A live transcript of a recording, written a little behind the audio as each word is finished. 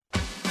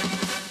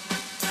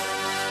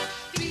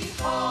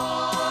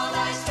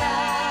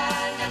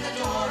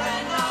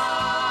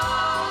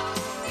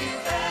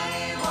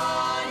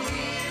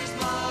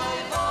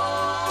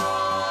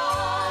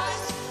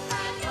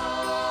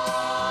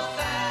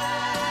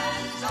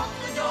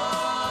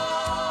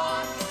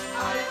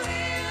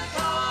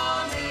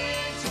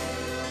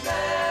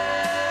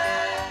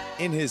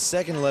In his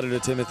second letter to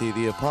Timothy,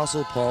 the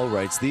Apostle Paul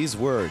writes these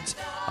words,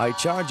 I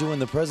charge you in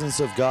the presence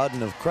of God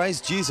and of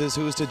Christ Jesus,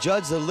 who is to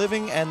judge the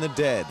living and the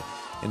dead,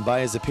 and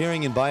by his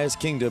appearing and by his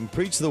kingdom,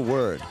 preach the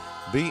word.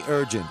 Be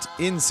urgent,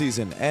 in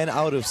season and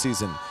out of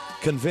season.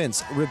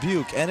 Convince,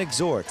 rebuke, and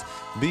exhort.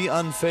 Be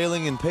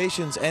unfailing in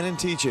patience and in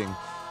teaching.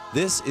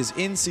 This is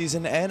In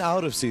Season and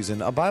Out of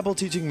Season, a Bible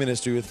teaching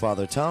ministry with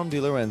Father Tom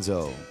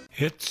DiLorenzo.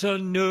 It's a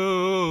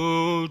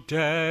new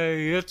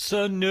day, it's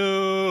a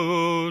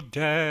new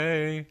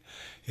day,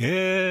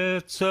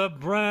 it's a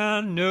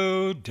brand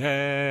new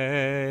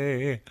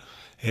day.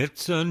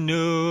 It's a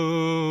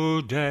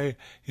new day,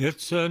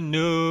 it's a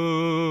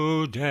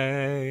new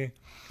day,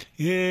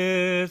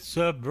 it's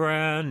a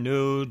brand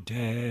new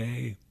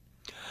day.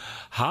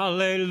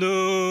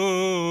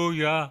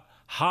 Hallelujah,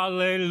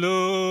 hallelujah,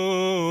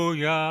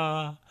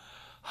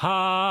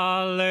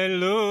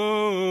 hallelujah,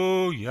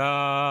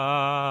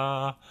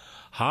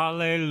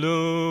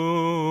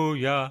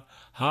 hallelujah,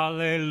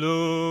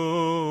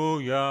 hallelujah,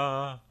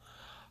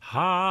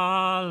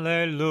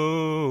 hallelujah.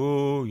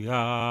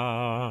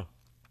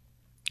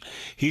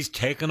 He's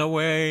taken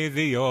away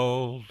the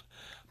old,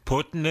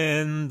 putting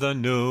in the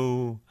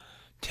new,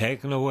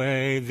 taking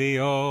away the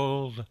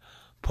old,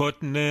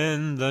 putting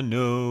in the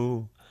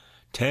new,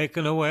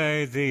 taking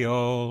away the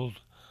old,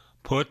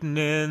 putting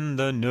in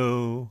the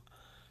new,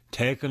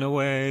 taking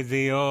away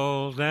the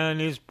old,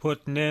 and he's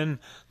putting in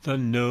the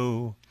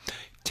new,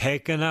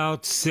 taking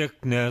out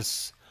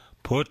sickness,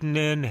 putting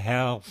in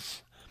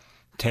health,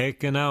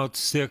 taking out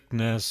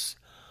sickness,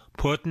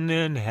 putting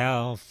in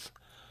health,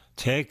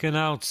 taking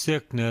out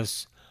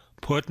sickness,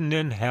 putting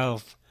in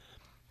health,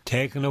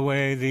 taking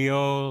away the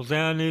old,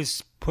 and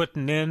he's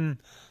putting in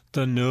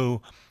the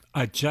new.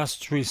 I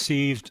just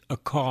received a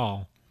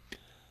call.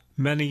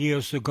 Many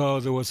years ago,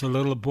 there was a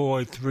little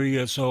boy, 3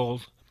 years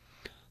old,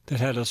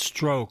 that had a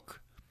stroke.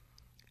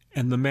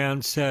 And the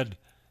man said,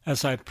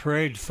 as I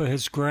prayed for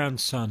his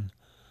grandson,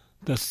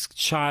 the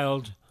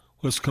child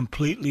was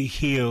completely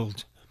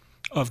healed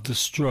of the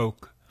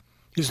stroke.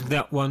 Isn't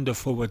that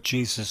wonderful what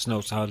Jesus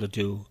knows how to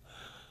do?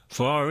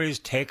 For he's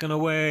taken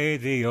away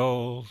the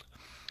old,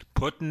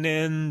 putting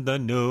in the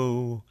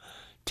new,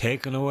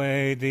 taking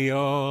away the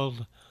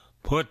old,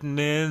 putting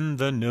in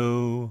the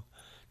new,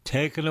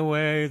 taking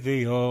away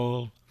the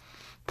old,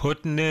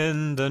 putting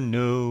in the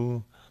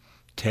new,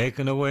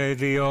 taking away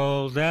the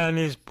old, and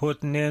he's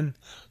putting in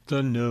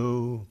the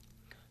new.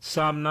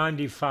 Psalm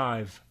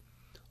 95.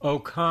 Oh,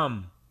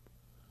 come,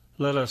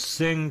 let us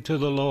sing to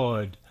the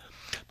Lord.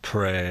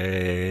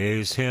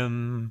 Praise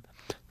him,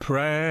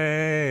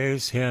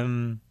 praise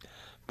him.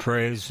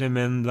 Praise him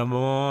in the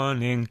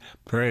morning,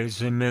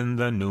 praise him in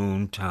the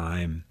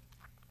noontime.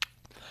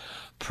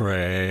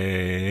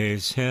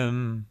 Praise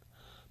him,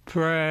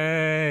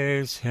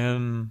 praise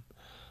him,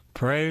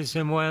 praise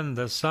him when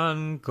the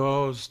sun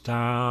goes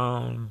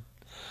down.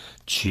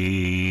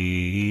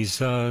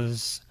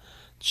 Jesus,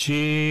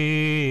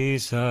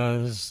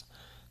 Jesus,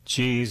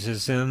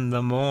 Jesus in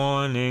the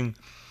morning,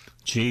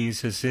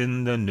 Jesus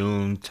in the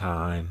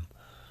noontime.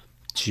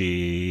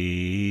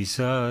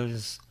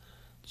 Jesus,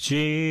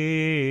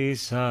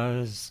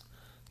 Jesus,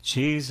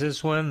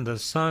 Jesus when the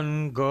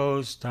sun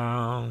goes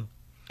down.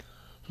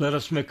 Let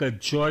us make a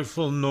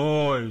joyful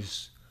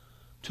noise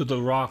to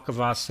the rock of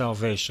our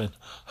salvation.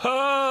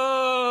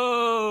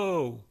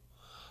 Ho!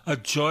 A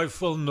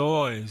joyful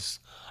noise,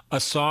 a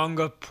song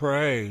of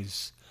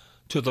praise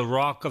to the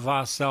rock of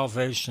our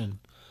salvation.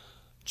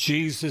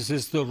 Jesus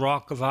is the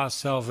rock of our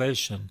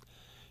salvation.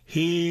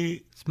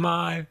 He's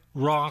my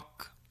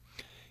rock.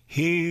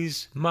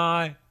 He's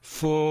my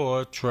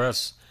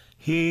fortress.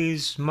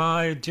 He's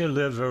my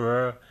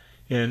deliverer.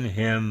 In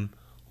him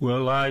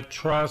will I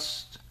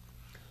trust.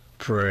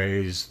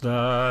 Praise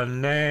the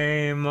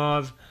name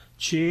of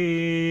Jesus.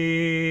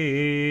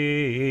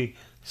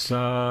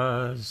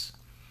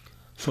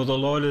 For the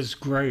Lord is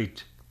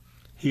great.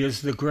 He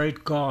is the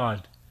great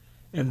God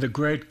and the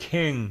great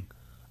King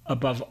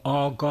above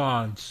all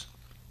gods.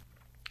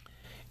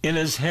 In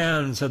his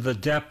hands are the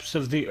depths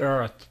of the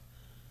earth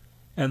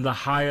and the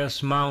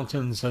highest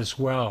mountains as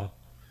well.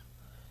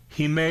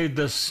 He made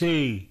the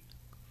sea.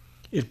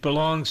 It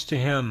belongs to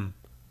him.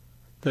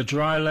 The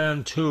dry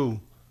land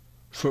too,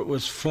 for it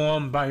was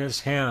formed by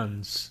his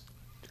hands.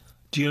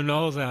 Do you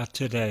know that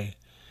today?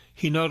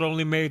 He not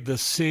only made the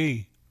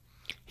sea,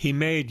 he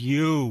made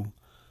you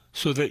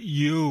so that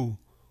you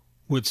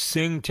would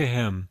sing to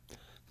him,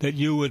 that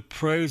you would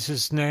praise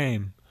his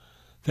name,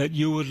 that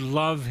you would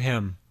love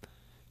him.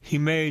 He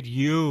made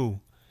you.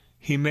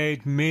 He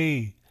made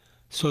me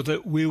so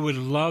that we would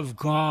love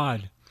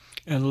God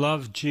and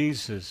love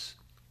Jesus.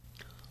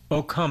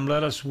 Oh, come,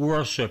 let us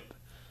worship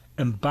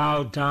and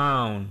bow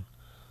down.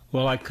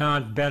 Well, I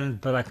can't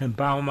bend, but I can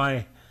bow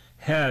my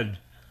head.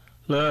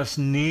 Let us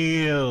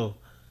kneel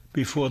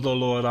before the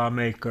Lord our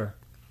Maker.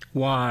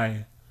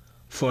 Why?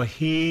 For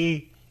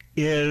he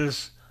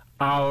is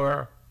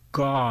our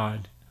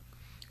God,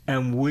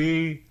 and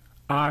we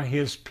are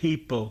his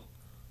people,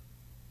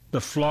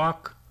 the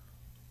flock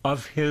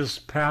of his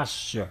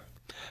pasture.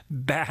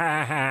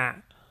 Bah!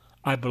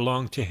 I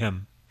belong to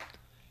him.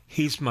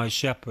 He's my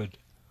shepherd.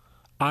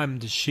 I'm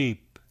the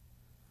sheep.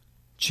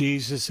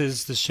 Jesus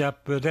is the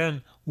shepherd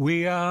and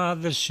we are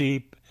the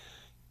sheep.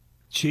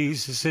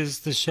 Jesus is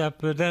the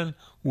shepherd and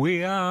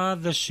we are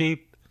the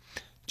sheep.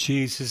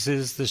 Jesus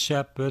is the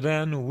shepherd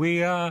and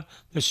we are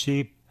the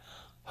sheep.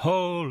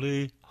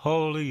 Holy,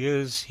 holy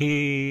is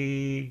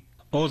he.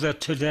 Oh,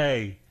 that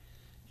today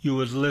you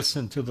would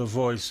listen to the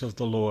voice of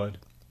the Lord.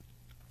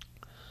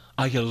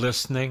 Are you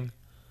listening?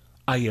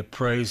 Are you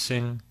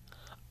praising?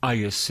 Are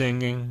you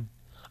singing?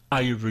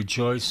 Are you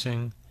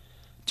rejoicing?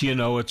 Do you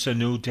know it's a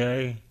new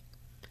day?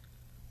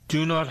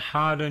 Do not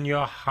harden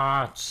your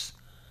hearts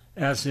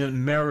as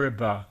in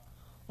Meribah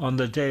on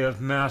the day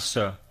of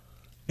Massah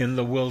in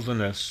the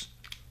wilderness,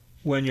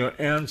 when your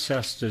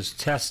ancestors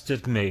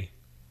tested me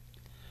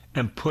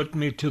and put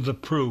me to the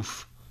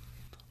proof,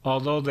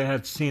 although they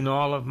had seen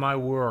all of my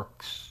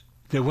works.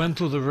 They went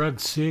through the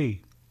Red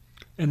Sea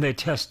and they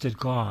tested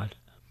God.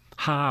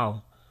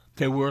 How?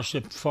 They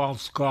worshiped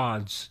false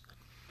gods.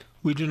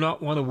 We do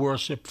not want to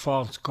worship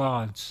false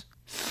gods.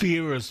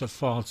 Fear is a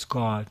false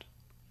god.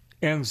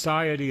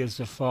 Anxiety is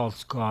a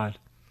false god.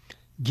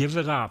 Give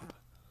it up.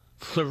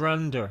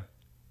 Surrender.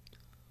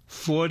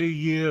 40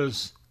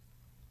 years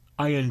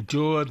I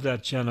endured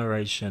that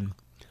generation.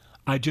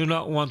 I do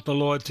not want the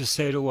Lord to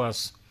say to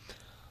us,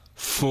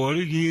 40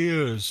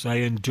 years I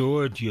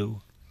endured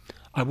you.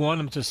 I want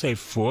him to say,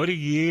 40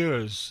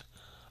 years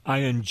I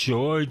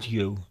enjoyed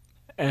you.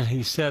 And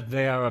he said,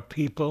 they are a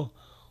people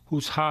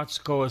whose hearts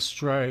go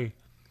astray,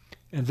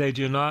 and they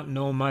do not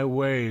know my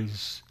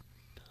ways.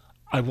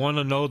 I want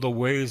to know the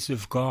ways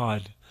of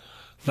God.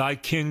 Thy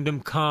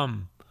kingdom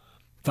come,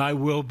 thy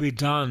will be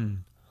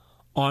done,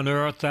 on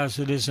earth as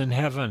it is in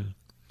heaven.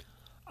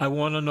 I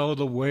want to know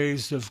the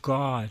ways of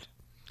God,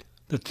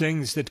 the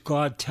things that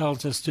God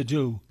tells us to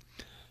do.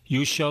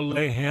 You shall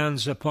lay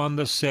hands upon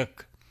the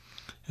sick,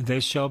 and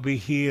they shall be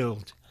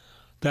healed.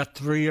 That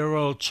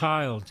 3-year-old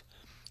child,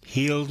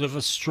 healed of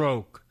a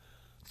stroke,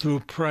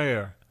 through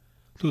prayer,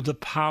 through the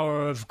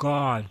power of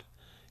God.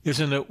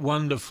 Isn't it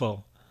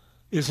wonderful?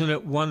 Isn't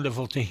it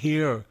wonderful to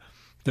hear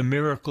the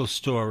miracle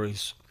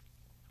stories?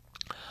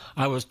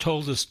 I was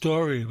told a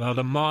story about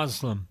a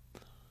Muslim,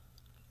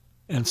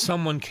 and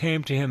someone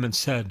came to him and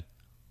said,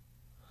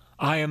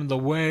 I am the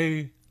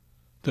way,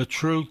 the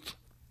truth,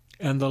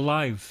 and the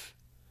life,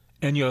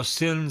 and your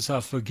sins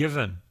are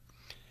forgiven.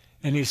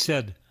 And he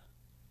said,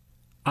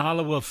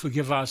 Allah will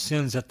forgive our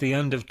sins at the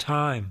end of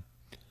time.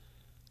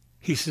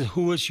 He said,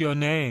 who is your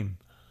name?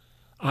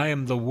 I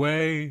am the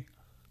way,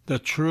 the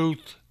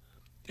truth,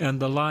 and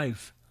the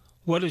life.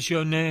 What is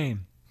your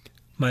name?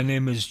 My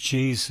name is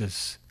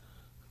Jesus,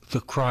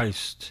 the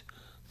Christ,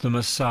 the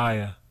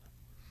Messiah.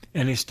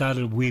 And he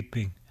started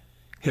weeping.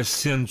 His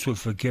sins were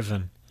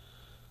forgiven.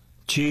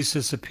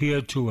 Jesus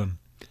appeared to him.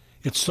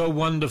 It's so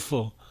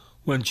wonderful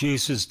when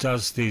Jesus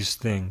does these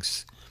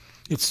things.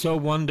 It's so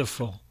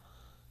wonderful.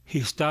 He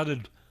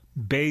started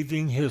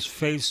bathing his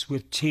face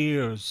with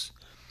tears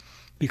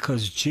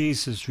because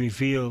Jesus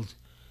revealed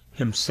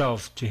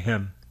himself to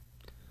him.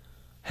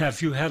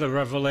 Have you had a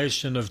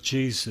revelation of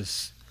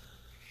Jesus?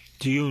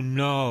 Do you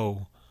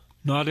know,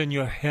 not in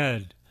your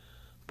head,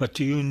 but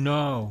do you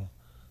know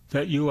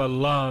that you are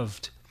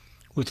loved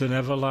with an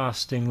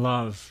everlasting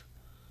love?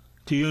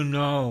 Do you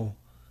know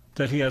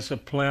that he has a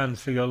plan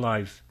for your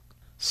life?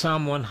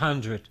 Psalm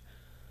 100,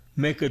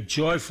 make a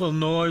joyful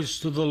noise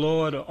to the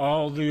Lord,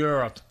 all the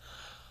earth.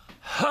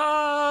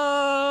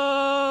 Ho!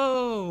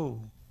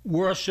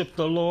 Worship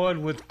the Lord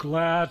with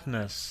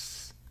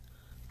gladness.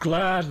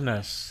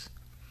 Gladness.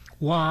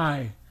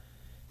 Why?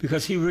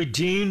 Because he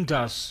redeemed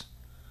us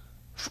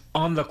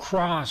on the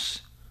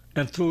cross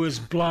and through his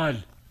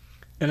blood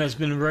and has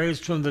been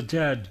raised from the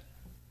dead.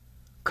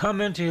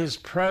 Come into his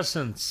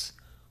presence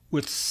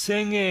with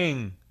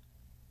singing.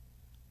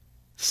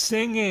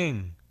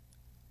 Singing.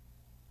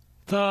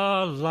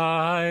 The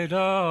light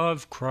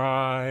of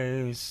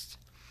Christ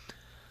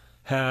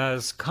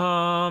has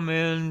come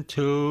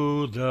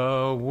into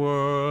the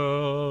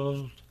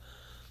world.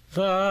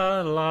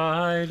 The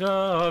light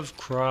of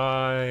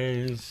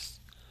Christ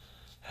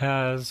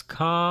has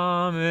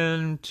come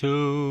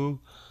into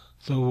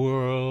the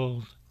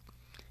world.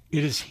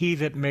 It is he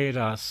that made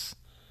us,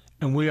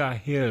 and we are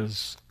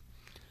his.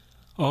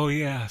 Oh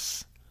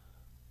yes,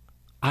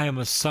 I am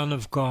a son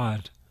of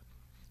God.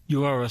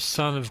 You are a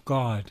son of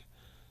God.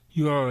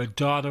 You are a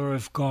daughter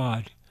of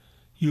God.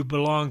 You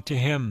belong to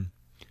him.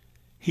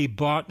 He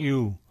bought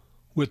you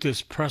with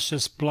his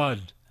precious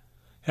blood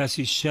as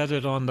he shed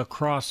it on the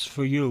cross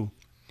for you.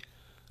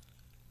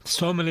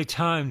 So many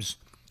times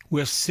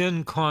we're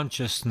sin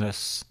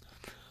consciousness.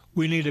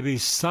 We need to be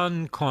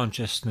son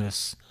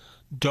consciousness,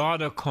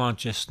 daughter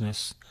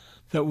consciousness,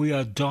 that we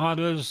are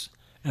daughters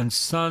and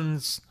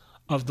sons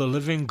of the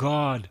living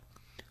God,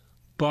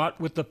 bought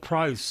with the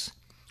price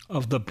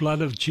of the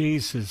blood of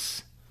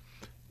Jesus.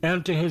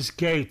 Enter his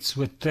gates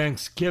with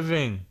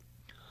thanksgiving.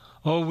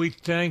 Oh, we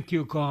thank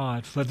you,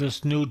 God, for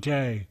this new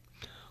day.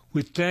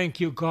 We thank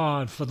you,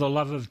 God, for the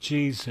love of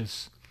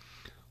Jesus.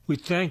 We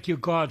thank you,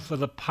 God, for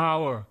the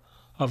power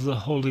of the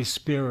Holy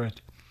Spirit.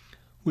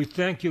 We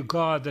thank you,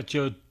 God, that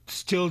you're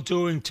still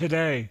doing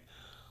today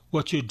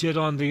what you did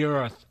on the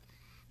earth.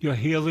 You're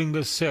healing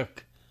the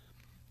sick.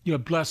 You're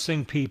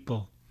blessing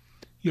people.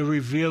 You're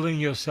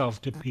revealing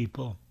yourself to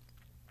people.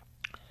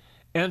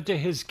 Enter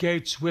his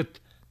gates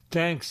with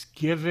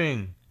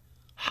thanksgiving.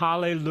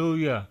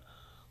 Hallelujah.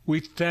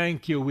 We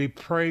thank you, we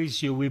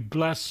praise you, we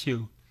bless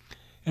you.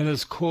 And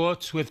his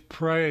courts with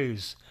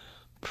praise.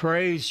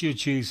 Praise you,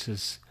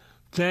 Jesus.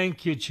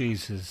 Thank you,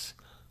 Jesus.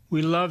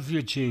 We love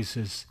you,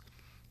 Jesus.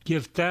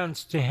 Give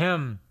thanks to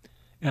him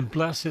and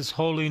bless his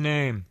holy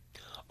name.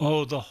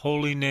 Oh, the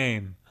holy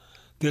name.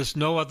 There's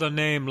no other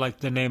name like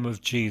the name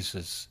of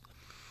Jesus.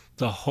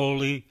 The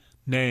holy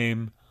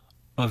name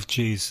of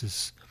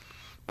Jesus.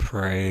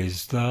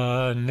 Praise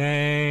the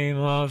name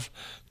of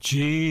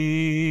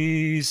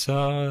Jesus.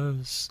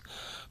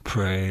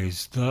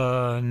 Praise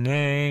the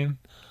name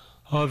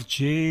of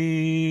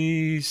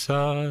Jesus.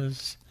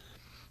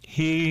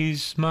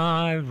 He's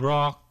my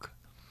rock.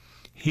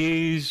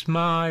 He's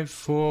my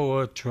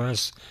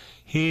fortress.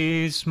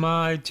 He's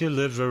my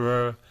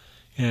deliverer.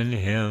 In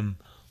him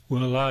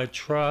will I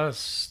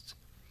trust.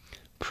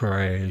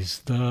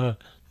 Praise the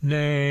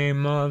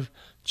name of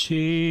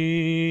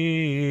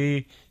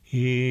Jesus.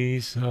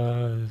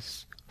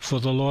 For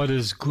the Lord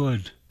is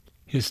good.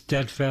 His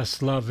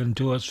steadfast love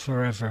endures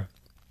forever.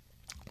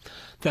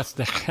 That's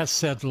the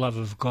chesed love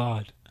of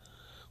God,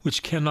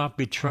 which cannot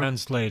be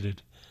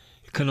translated.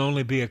 It can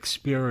only be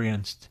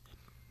experienced.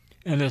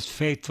 And his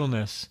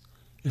faithfulness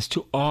is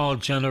to all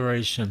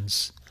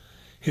generations.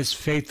 His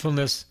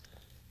faithfulness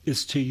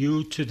is to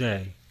you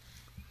today,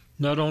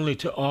 not only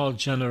to all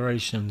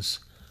generations,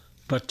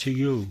 but to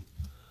you.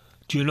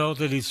 Do you know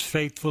that he's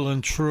faithful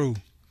and true?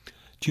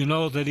 Do you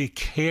know that he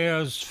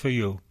cares for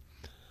you?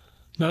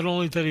 Not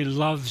only that he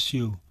loves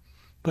you,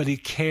 but he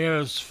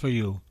cares for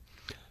you.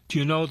 Do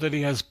you know that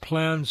he has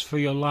plans for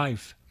your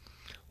life?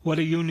 What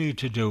do you need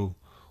to do?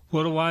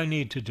 What do I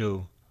need to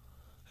do?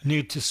 I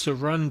need to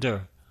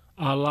surrender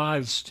our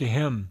lives to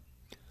him.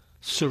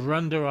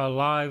 Surrender our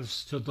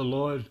lives to the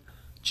Lord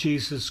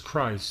Jesus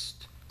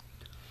Christ.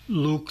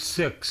 Luke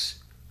 6,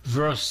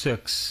 verse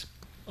 6.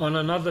 On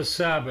another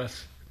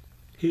Sabbath,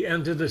 he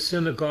entered the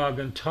synagogue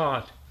and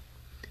taught,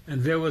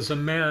 and there was a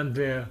man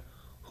there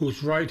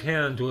whose right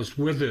hand was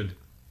withered.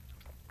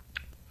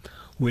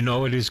 We know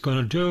what he's going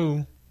to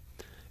do,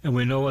 and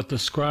we know what the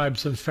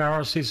scribes and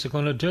Pharisees are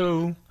going to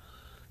do.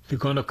 They're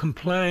going to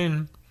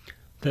complain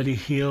that he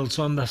heals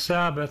on the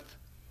Sabbath.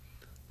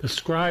 The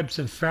scribes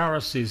and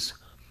Pharisees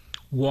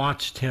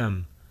watched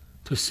him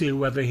to see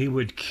whether he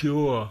would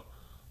cure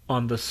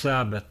on the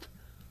Sabbath,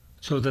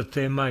 so that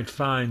they might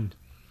find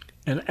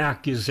an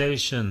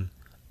accusation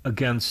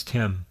against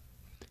him.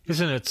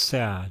 Isn't it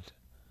sad?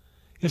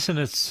 Isn't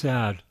it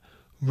sad?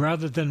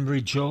 Rather than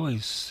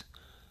rejoice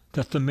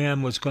that the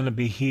man was going to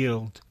be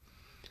healed,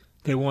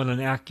 they want an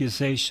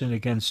accusation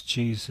against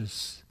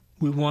Jesus.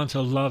 We want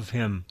to love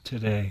him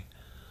today.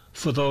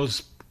 For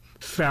those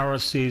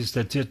Pharisees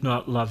that did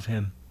not love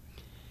him,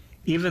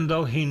 even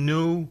though he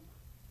knew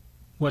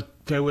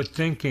what they were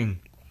thinking,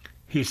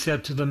 he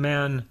said to the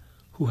man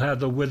who had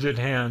the withered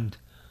hand,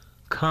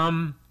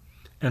 "Come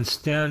and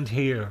stand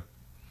here."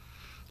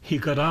 He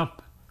got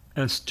up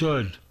and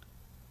stood.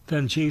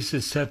 Then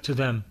Jesus said to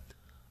them,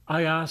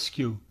 "I ask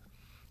you,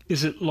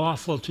 is it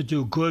lawful to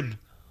do good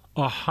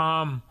or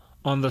harm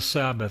on the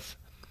Sabbath,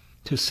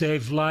 to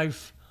save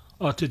life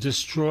or to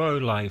destroy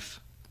life?"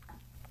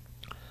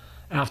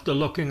 After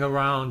looking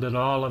around at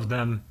all of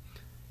them,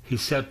 he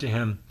said to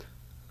him,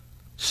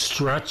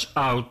 "Stretch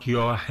out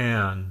your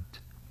hand."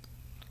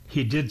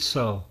 He did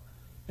so,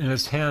 and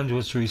his hand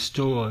was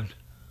restored.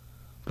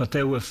 But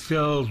they were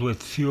filled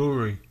with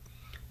fury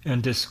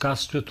and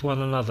discussed with one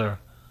another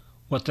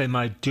what they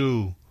might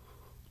do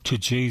to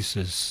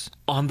Jesus.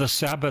 On the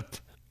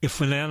Sabbath,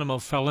 if an animal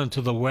fell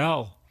into the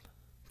well,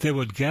 they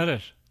would get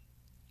it.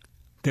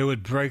 They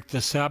would break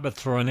the Sabbath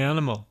for an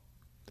animal.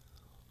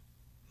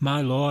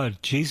 My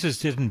Lord, Jesus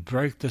didn't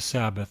break the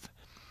Sabbath.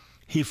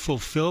 He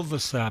fulfilled the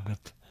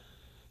Sabbath.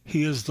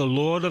 He is the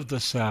Lord of the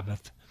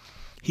Sabbath.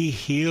 He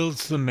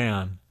heals the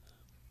man.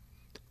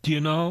 Do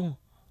you know?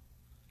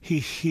 He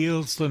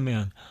heals the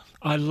man.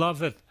 I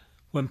love it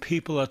when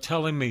people are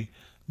telling me,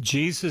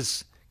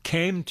 Jesus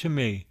came to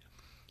me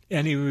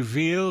and he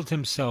revealed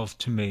himself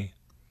to me.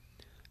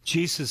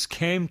 Jesus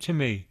came to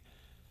me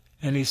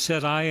and he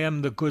said, I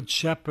am the good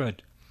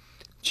shepherd.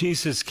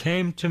 Jesus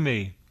came to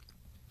me.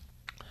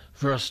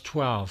 Verse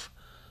 12.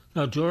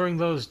 Now during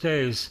those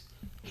days,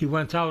 he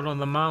went out on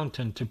the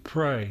mountain to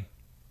pray.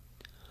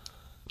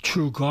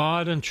 True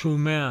God and true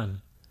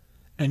man,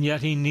 and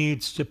yet he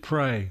needs to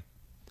pray.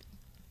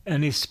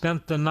 And he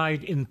spent the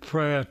night in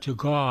prayer to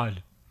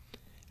God.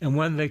 And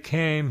when they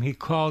came, he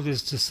called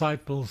his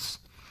disciples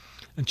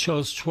and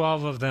chose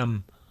 12 of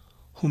them,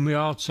 whom he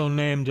also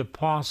named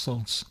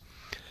apostles.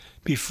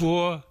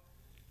 Before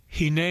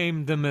he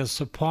named them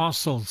as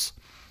apostles,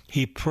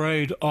 he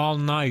prayed all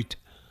night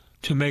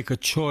to make a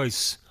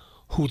choice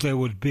who they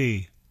would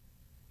be.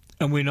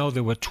 And we know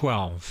there were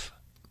 12.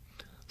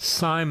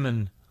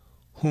 Simon,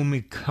 whom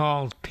he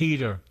called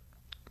Peter,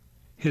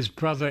 his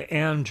brother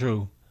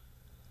Andrew,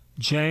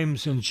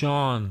 James and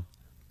John,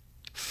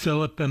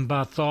 Philip and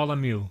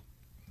Bartholomew,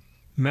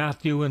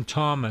 Matthew and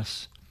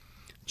Thomas,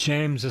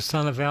 James the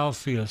son of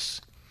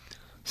Alphaeus,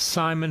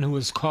 Simon who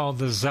is called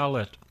the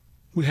Zealot.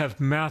 We have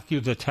Matthew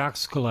the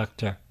tax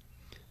collector.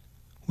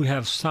 We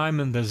have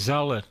Simon the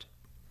Zealot.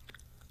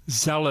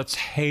 Zealots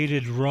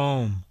hated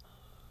Rome.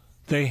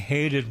 They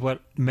hated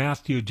what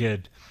Matthew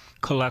did,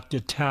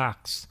 collected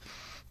tax.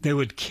 They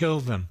would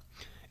kill them.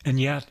 And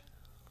yet,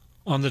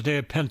 on the day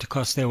of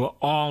Pentecost, they were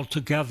all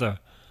together,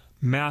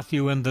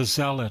 Matthew and the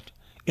Zealot,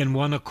 in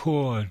one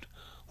accord,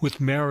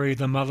 with Mary,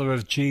 the mother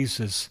of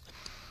Jesus,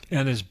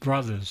 and his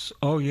brothers.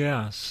 Oh,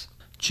 yes.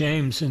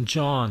 James and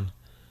John,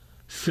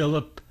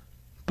 Philip,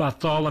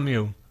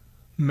 Bartholomew,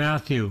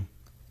 Matthew,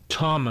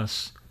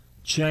 Thomas,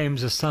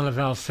 James, the son of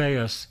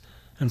Alphaeus,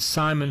 and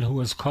Simon, who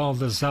was called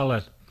the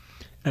Zealot,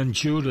 and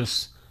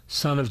Judas,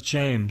 son of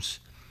James,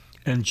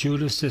 and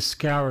Judas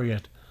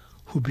Iscariot,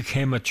 who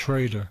became a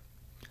traitor.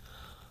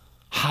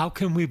 How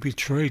can we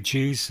betray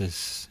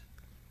Jesus?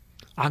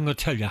 I'm going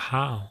to tell you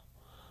how.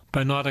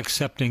 By not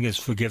accepting his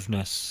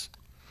forgiveness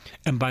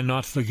and by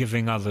not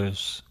forgiving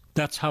others.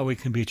 That's how we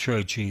can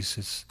betray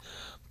Jesus.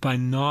 By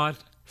not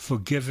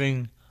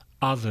forgiving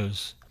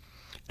others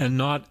and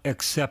not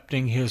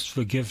accepting his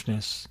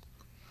forgiveness.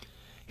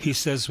 He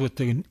says, with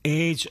an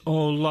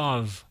age-old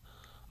love,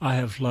 I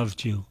have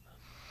loved you.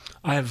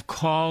 I have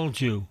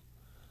called you.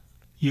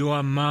 You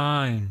are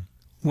mine.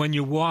 When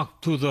you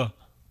walk through the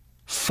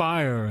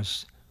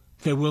fires,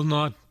 they will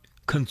not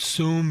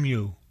consume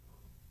you.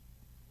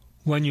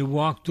 When you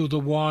walk through the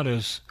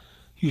waters,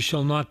 you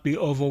shall not be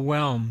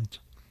overwhelmed.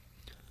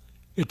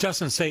 It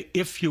doesn't say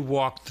if you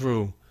walk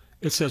through.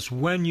 It says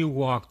when you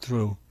walk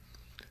through.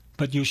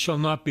 But you shall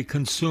not be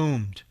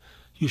consumed.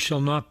 You shall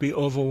not be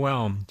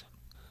overwhelmed.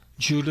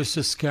 Judas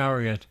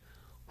Iscariot,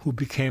 who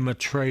became a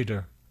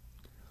traitor.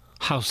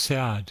 How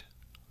sad.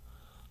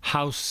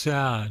 How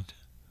sad.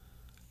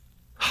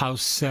 How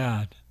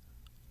sad.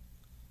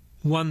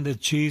 One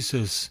that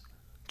Jesus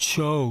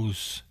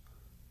chose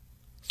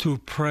through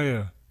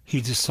prayer. He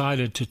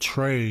decided to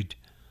trade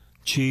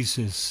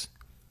Jesus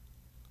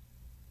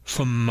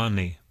for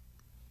money.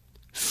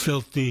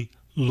 Filthy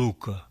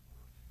lucre.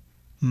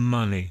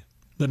 Money.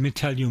 Let me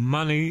tell you,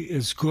 money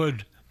is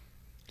good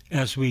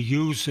as we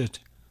use it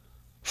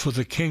for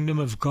the kingdom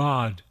of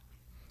God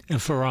and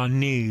for our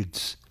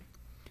needs.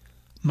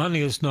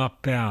 Money is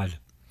not bad.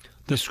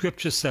 The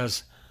scripture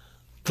says,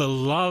 the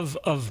love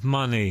of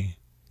money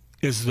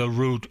is the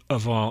root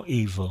of all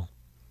evil.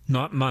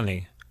 Not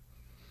money.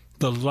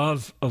 The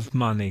love of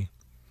money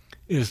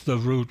is the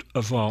root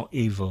of all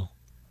evil.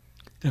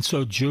 And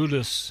so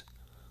Judas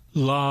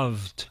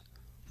loved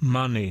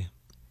money.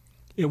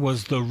 It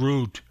was the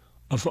root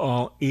of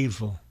all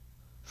evil.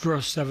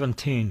 Verse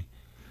 17,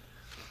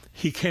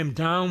 he came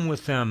down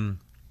with them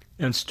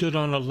and stood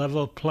on a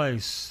level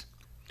place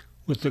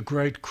with the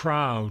great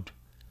crowd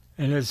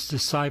and his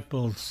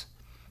disciples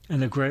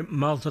and a great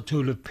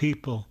multitude of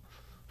people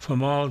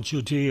from all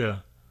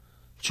Judea,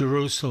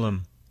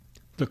 Jerusalem,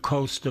 the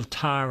coast of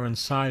Tyre and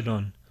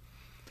Sidon.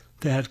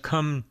 They had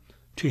come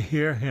to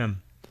hear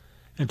him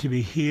and to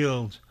be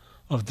healed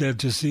of their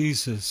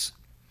diseases.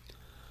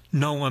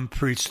 No one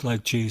preached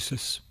like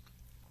Jesus.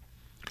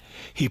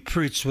 He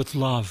preached with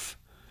love.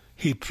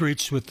 He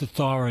preached with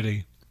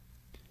authority.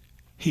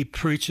 He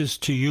preaches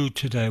to you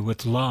today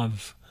with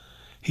love.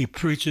 He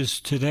preaches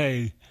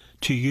today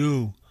to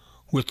you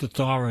with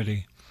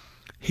authority.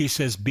 He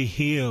says, be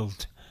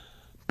healed,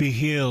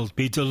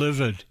 be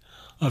delivered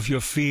of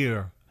your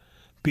fear.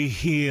 Be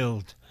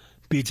healed,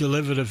 be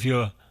delivered of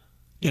your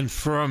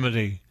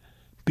infirmity.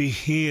 Be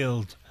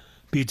healed,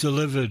 be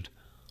delivered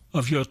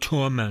of your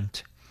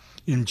torment.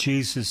 In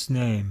Jesus'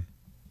 name.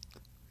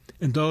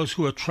 And those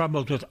who are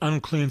troubled with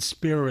unclean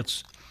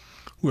spirits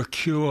were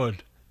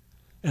cured,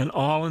 and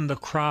all in the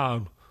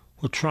crowd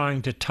were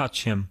trying to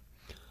touch him.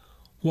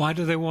 Why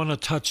do they want to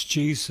touch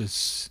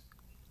Jesus?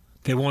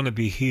 They want to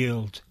be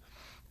healed.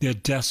 They're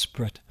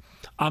desperate.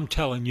 I'm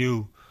telling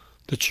you,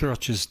 the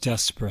church is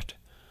desperate.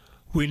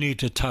 We need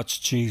to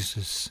touch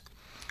Jesus.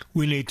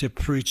 We need to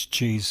preach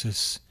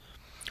Jesus.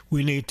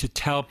 We need to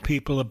tell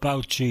people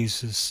about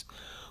Jesus.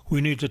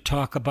 We need to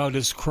talk about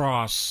his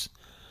cross,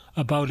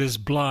 about his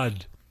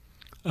blood,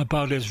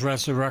 about his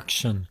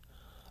resurrection,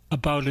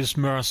 about his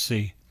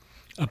mercy,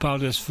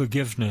 about his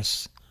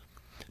forgiveness.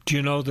 Do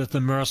you know that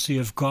the mercy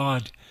of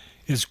God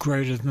is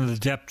greater than the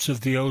depths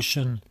of the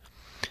ocean?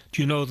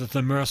 Do you know that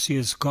the mercy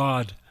of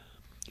God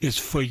is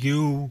for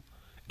you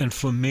and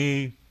for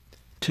me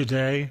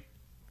today?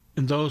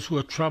 And those who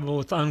are troubled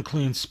with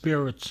unclean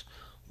spirits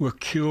were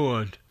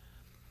cured,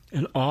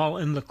 and all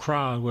in the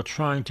crowd were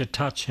trying to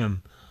touch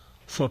him,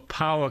 for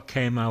power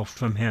came out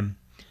from him,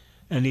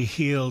 and he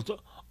healed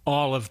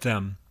all of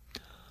them.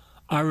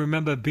 I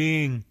remember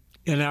being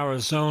in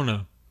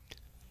Arizona,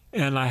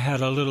 and I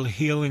had a little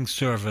healing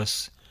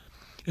service,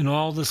 and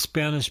all the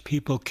Spanish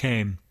people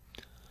came.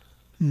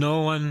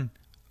 No one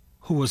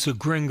who was a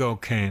gringo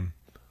came.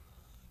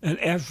 And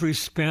every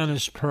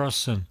Spanish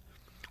person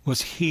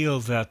was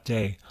healed that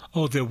day.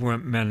 Oh, there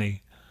weren't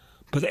many,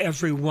 but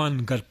everyone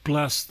got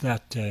blessed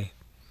that day.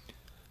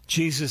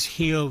 Jesus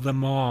healed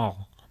them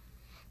all.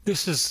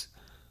 This is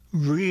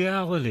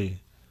reality.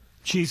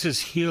 Jesus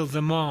healed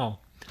them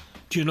all.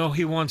 Do you know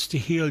he wants to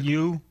heal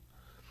you?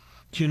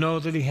 Do you know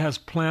that he has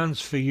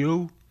plans for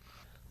you?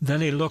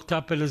 Then he looked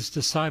up at his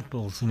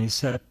disciples and he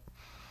said,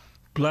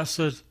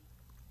 "Blessed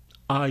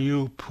are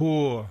you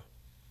poor,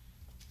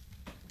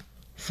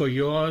 for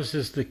yours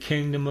is the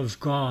kingdom of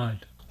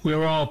God."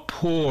 We're all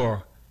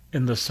poor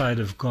in the sight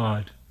of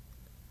God.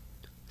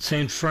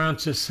 St.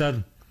 Francis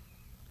said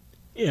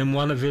in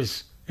one of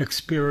his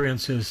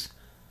experiences,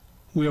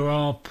 we are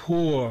all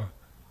poor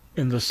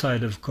in the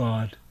sight of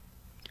God.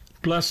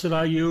 Blessed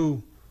are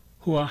you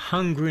who are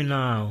hungry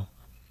now.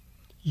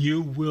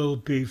 You will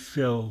be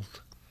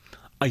filled.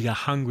 Are you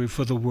hungry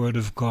for the Word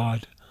of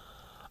God?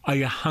 Are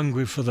you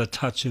hungry for the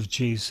touch of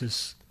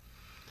Jesus?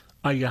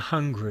 Are you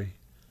hungry?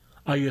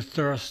 Are you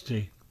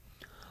thirsty?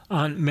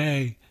 Aunt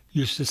May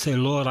used to say,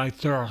 "Lord, I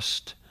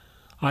thirst.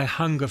 I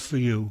hunger for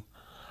you.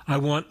 I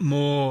want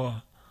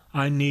more.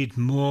 I need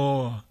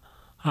more.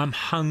 I'm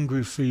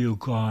hungry for you,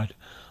 God.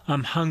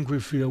 I'm hungry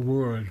for your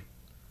word."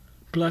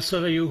 Blessed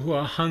are you who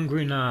are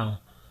hungry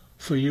now,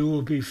 for you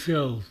will be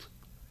filled.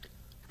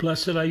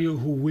 Blessed are you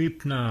who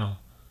weep now.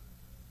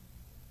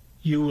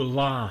 You will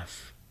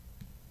laugh.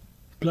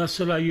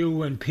 Blessed are you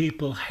when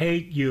people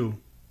hate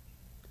you,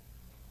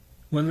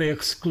 when they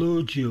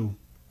exclude you,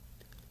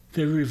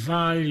 they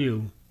revile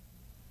you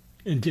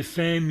and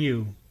defame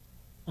you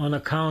on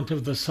account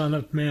of the Son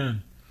of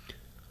Man.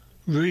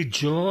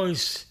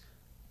 Rejoice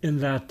in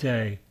that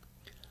day.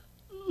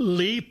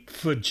 Leap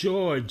for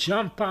joy,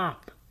 jump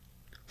up,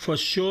 for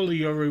surely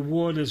your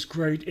reward is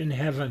great in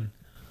heaven.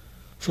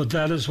 For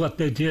that is what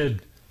they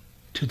did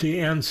to the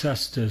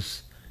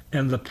ancestors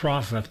and the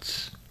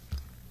prophets.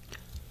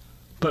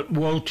 But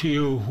woe to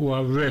you who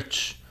are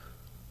rich,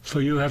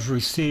 for you have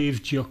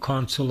received your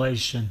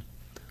consolation.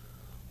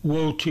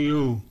 Woe to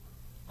you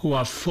who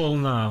are full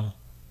now.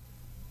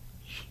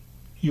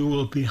 You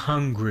will be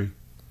hungry.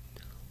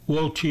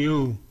 Woe to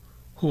you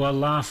who are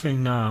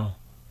laughing now,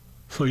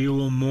 for you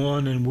will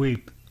mourn and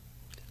weep.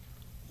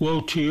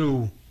 Woe to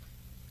you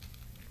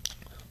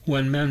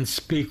when men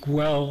speak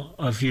well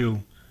of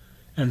you,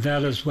 and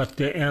that is what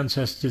their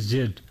ancestors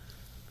did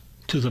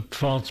to the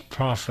false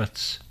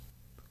prophets.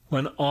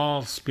 When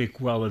all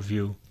speak well of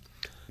you,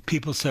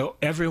 people say, "Oh,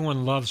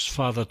 everyone loves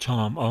Father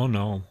Tom." Oh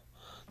no,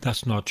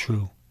 that's not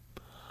true.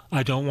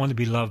 I don't want to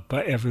be loved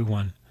by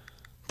everyone.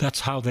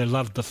 That's how they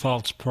loved the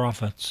false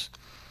prophets.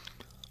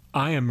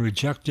 I am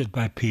rejected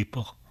by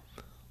people.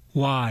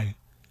 Why?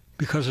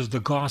 Because of the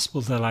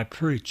gospel that I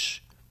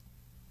preach.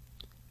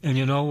 And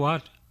you know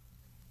what?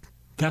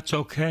 That's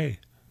okay.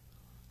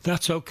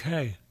 That's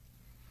okay.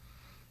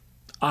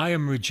 I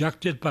am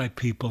rejected by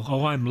people.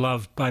 Oh, I'm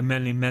loved by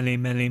many, many,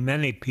 many,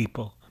 many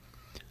people.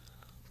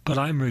 But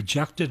I'm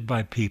rejected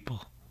by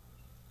people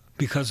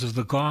because of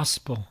the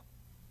gospel.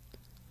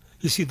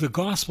 You see, the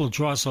gospel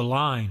draws a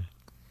line,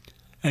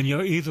 and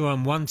you're either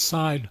on one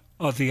side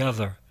or the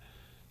other.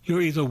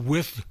 You're either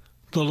with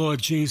the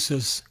Lord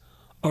Jesus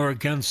or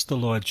against the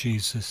Lord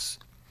Jesus.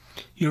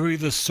 You're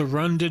either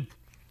surrendered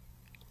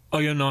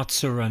or you're not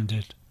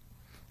surrendered.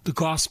 The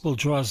gospel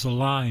draws a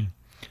line,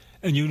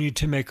 and you need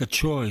to make a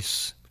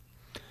choice.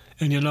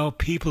 And you know,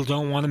 people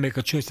don't want to make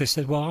a choice. They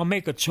said, "Well, I'll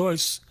make a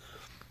choice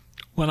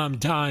when I'm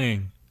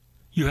dying."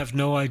 You have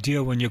no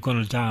idea when you're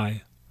going to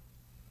die.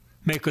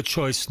 Make a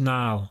choice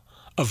now.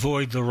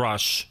 Avoid the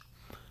rush.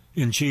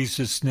 In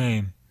Jesus'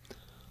 name.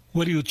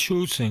 What are you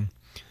choosing?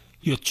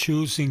 You're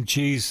choosing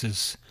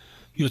Jesus.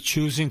 You're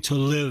choosing to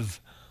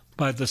live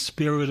by the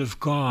Spirit of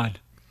God.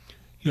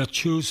 You're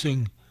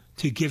choosing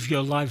to give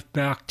your life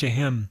back to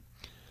Him.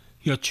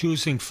 You're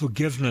choosing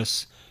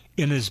forgiveness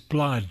in His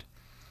blood.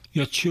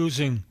 You're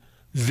choosing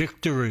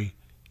victory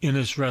in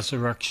His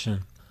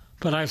resurrection.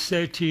 But I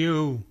say to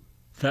you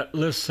that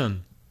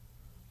listen,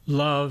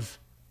 love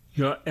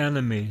your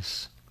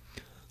enemies.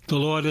 The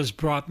Lord has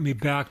brought me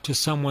back to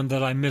someone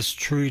that I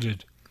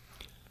mistreated,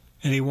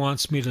 and He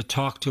wants me to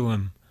talk to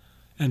him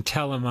and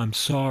tell him I'm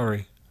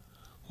sorry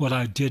what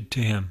I did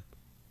to him.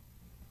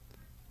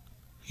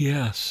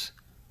 Yes,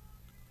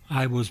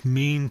 I was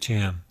mean to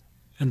him,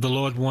 and the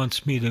Lord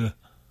wants me to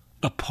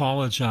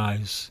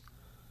apologize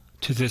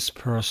to this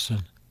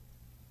person.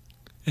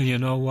 And you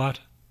know what?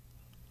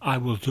 I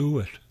will do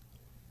it.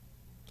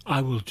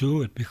 I will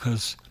do it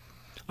because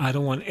I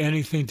don't want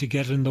anything to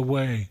get in the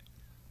way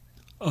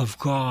of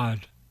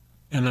God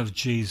and of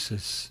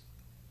Jesus.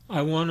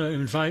 I want to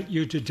invite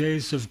you to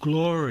Days of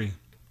Glory,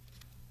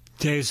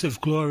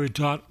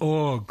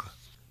 daysofglory.org,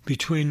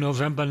 between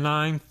November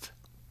 9th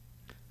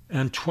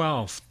and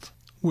 12th.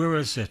 Where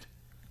is it?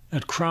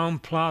 At Crown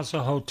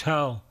Plaza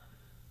Hotel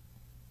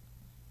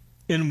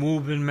in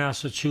Woburn,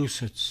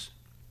 Massachusetts.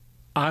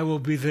 I will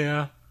be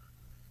there.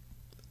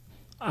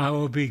 I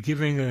will be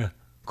giving a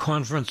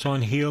conference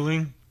on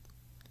healing.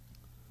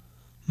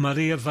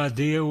 Maria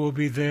Vadia will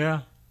be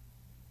there.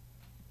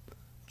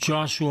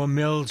 Joshua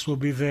Mills will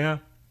be there.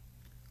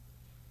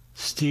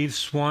 Steve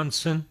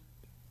Swanson,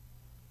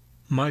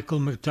 Michael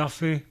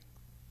McDuffie,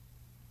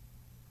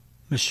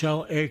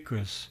 Michelle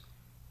Akers.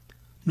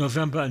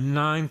 November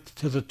 9th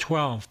to the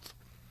 12th,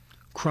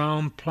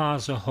 Crown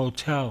Plaza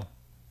Hotel.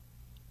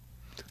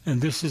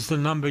 And this is the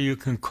number you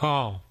can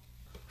call,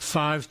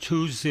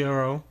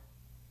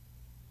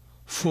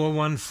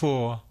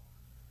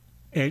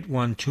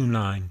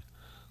 520-414-8129.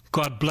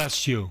 God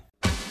bless you.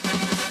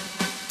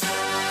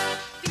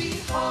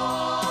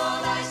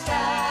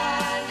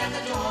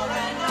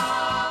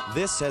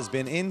 This has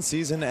been In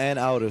Season and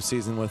Out of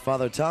Season with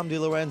Father Tom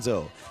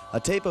DiLorenzo. A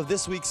tape of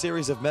this week's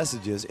series of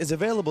messages is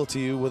available to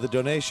you with a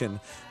donation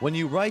when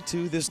you write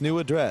to this new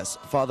address,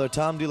 Father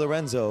Tom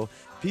DiLorenzo,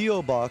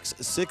 P.O. Box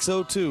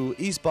 602,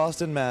 East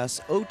Boston, Mass.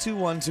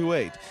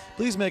 02128.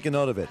 Please make a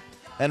note of it.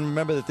 And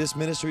remember that this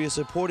ministry is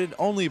supported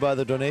only by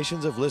the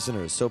donations of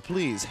listeners, so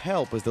please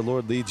help as the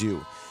Lord leads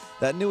you.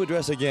 That new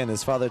address again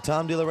is Father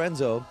Tom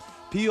DiLorenzo,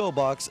 P.O.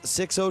 Box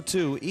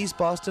 602, East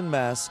Boston,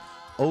 Mass.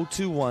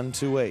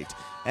 02128.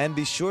 And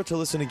be sure to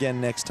listen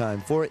again next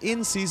time for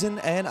In Season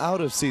and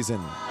Out of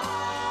Season.